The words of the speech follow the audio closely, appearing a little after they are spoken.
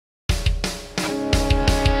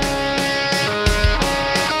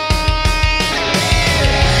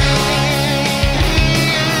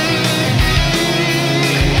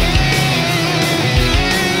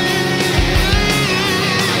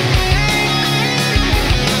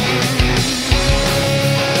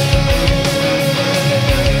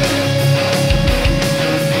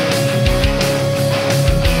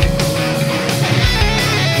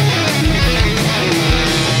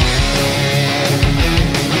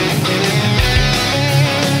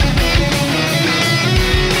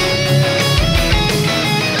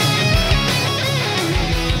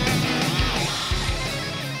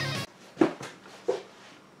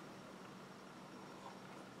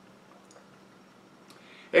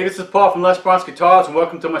Hey, this is Paul from Les Bronx Guitars, and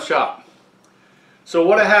welcome to my shop. So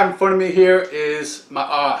what I have in front of me here is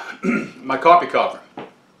my my copy carver.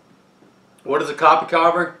 What is a copy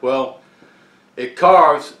carver? Well, it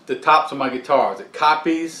carves the tops of my guitars. It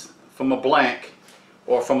copies from a blank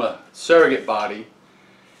or from a surrogate body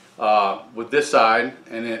with this side,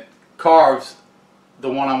 and it carves the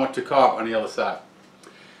one I want to carve on the other side.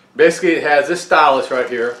 Basically, it has this stylus right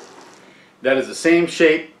here that is the same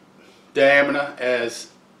shape, diameter as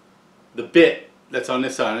the bit that's on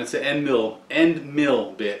this side. It's the end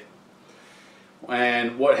mill bit.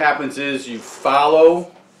 And what happens is you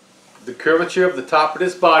follow the curvature of the top of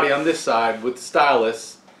this body on this side with the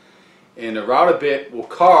stylus, and the router bit will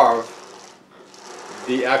carve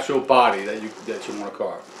the actual body that you want to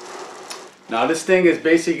carve. Now this thing is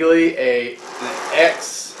basically an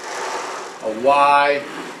X, a Y,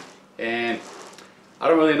 and I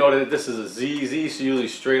don't really know that this is a Z. Z is usually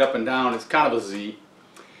straight up and down. It's kind of a Z.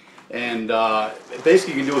 And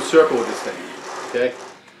basically you can do a circle with this thing. Okay.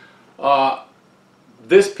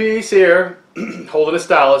 This piece here, holding the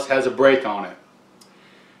stylus, has a brake on it.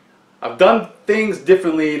 I've done things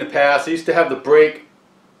differently in the past. I used to have the brake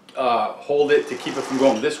hold it to keep it from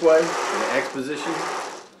going this way in the X position.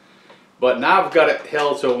 But now I've got it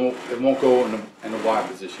held so it won't go in the Y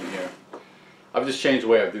position here. I've just changed the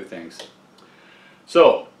way I do things.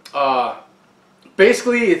 So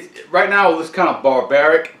basically, right now it looks kind of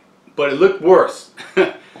barbaric, but it looked worse.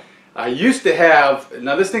 I used to have,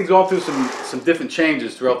 now this thing's gone through some different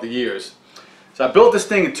changes throughout the years. So I built this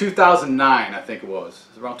thing in 2009, I think it was.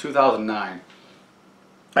 It was around 2009.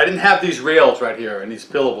 I didn't have these rails right here and these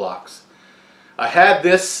pillow blocks. I had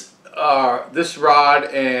this rod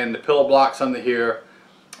and the pillow blocks under here,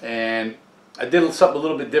 and I did something a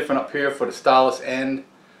little bit different up here for the stylus end.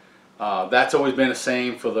 That's always been the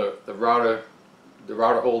same for the router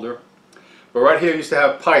holder. But right here I used to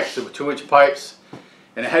have pipes. There were 2-inch pipes,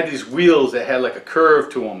 and it had these wheels that had like a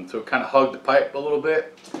curve to them, so it kind of hugged the pipe a little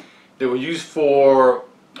bit. They were used for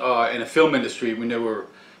in the film industry when they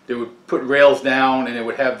would put rails down, and they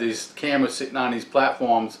would have these cameras sitting on these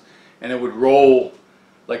platforms, and it would roll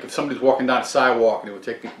like if somebody's walking down the sidewalk, and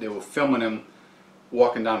they were filming them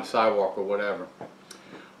walking down the sidewalk or whatever.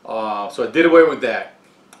 So I did away with that.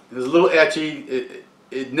 It was a little etchy.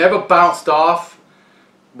 It never bounced off,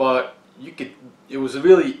 but it was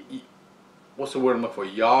really, what's the word I'm looking for,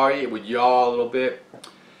 yawy. It would yaw a little bit.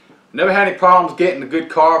 Never had any problems getting a good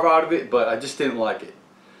carve out of it, but I just didn't like it.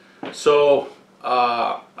 So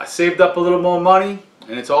I saved up a little more money,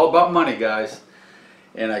 and it's all about money, guys.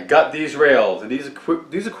 And I got these rails, and these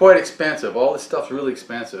are quite expensive. All this stuff's really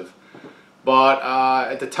expensive. But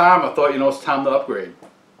at the time I thought, it's time to upgrade.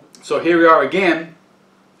 So here we are again,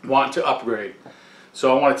 wanting to upgrade.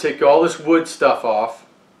 So I want to take all this wood stuff off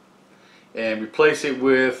and replace it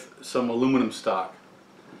with some aluminum stock,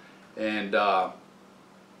 and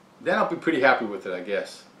then I'll be pretty happy with it, I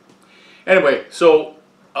guess. Anyway, so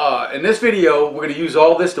in this video we're going to use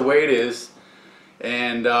all this the way it is,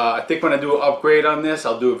 and I think when I do an upgrade on this,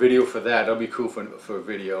 I'll do a video for that. That'll be cool for a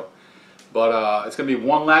video. But it's going to be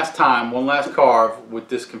one last carve with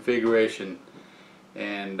this configuration.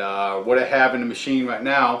 And what I have in the machine right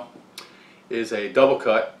now is a double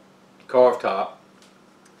cut carve top,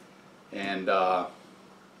 and I'm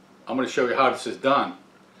going to show you how this is done.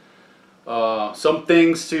 Some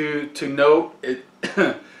things to note: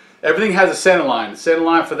 everything has a center line. The center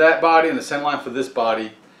line for that body and the center line for this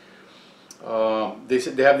body.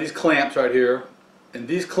 They have these clamps right here, and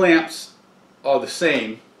these clamps are the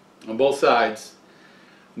same on both sides.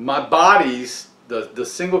 My bodies, the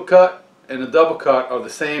single cut and the double cut, are the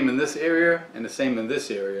same in this area and the same in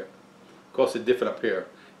this area. Of course, they're different up here.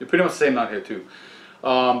 They're pretty much the same down here too.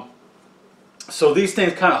 So these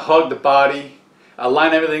things kind of hug the body. I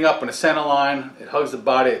line everything up in the center line. It hugs the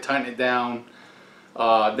body. I tighten it down.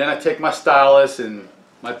 Then I take my stylus and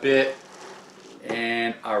my bit,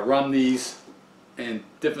 and I run these in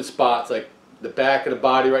different spots, like the back of the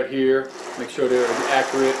body right here. Make sure they're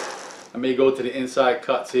accurate. I may go to the inside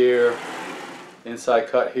cuts here, inside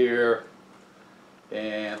cut here,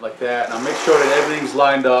 and like that. And I'll make sure that everything's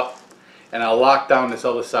lined up, and I'll lock down this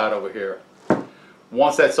other side over here.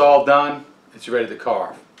 Once that's all done, it's ready to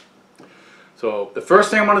carve. So the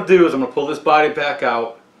first thing I'm going to do is I'm going to pull this body back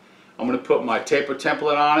out. I'm going to put my taper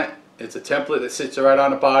template on it. It's a template that sits right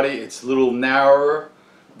on the body. It's a little narrower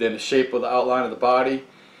than the shape of the outline of the body,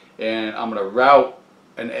 and I'm going to route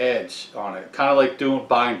an edge on it, kind of like doing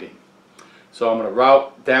binding. So I'm going to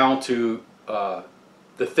route down to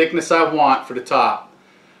the thickness I want for the top,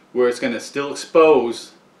 where it's going to still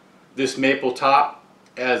expose this maple top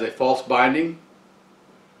as a false binding,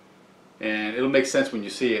 and it'll make sense when you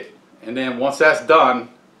see it. And then once that's done,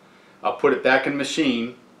 I'll put it back in the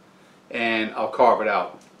machine and I'll carve it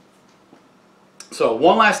out. So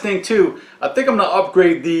one last thing too, I think I'm going to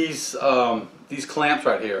upgrade these clamps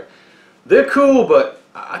right here. They're cool, but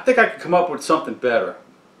I think I could come up with something better,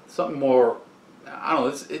 something more. I don't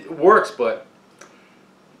know. It works, but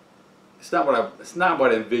it's not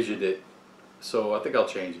what I envisioned it. So I think I'll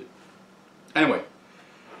change it. Anyway,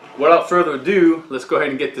 without further ado, let's go ahead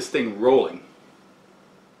and get this thing rolling.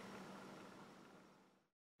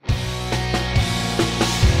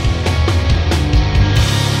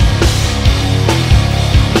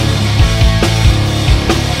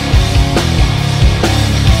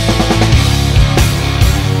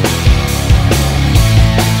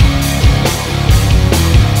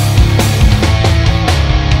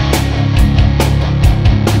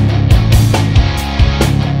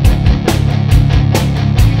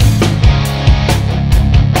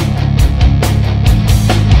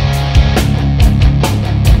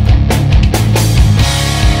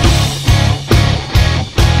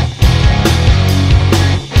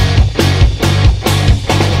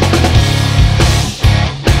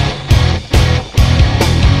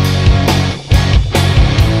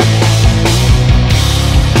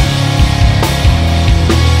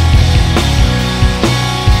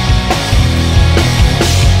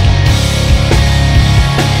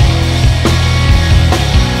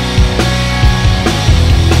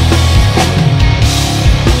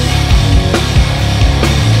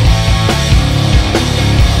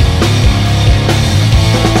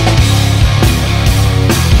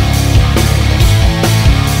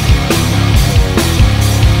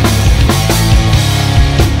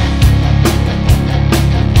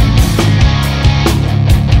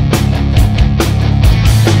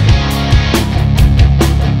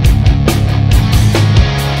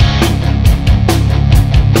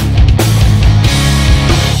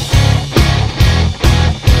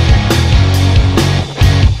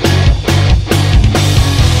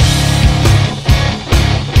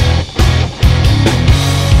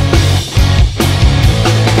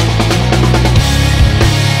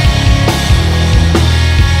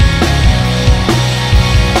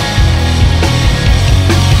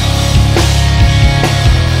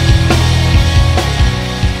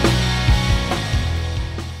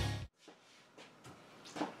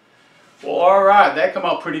 Well, alright, that come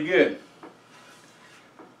out pretty good.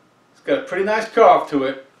 It's got a pretty nice carve to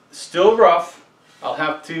it. Still rough. I'll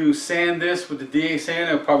have to sand this with the DA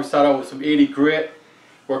sander. I'll probably start out with some 80 grit,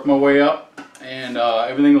 work my way up, and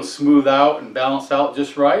everything will smooth out and balance out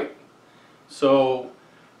just right. So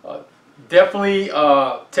definitely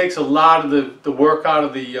takes a lot of the work out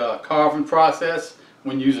of the carving process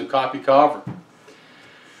when you use a copy carver.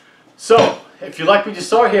 So if you like what you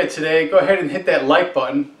saw here today, go ahead and hit that like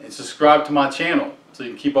button and subscribe to my channel so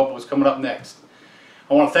you can keep up with what's coming up next.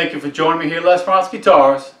 I want to thank you for joining me here at Les Bronx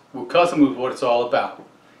Guitars, where custom is what it's all about.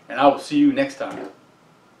 And I will see you next time.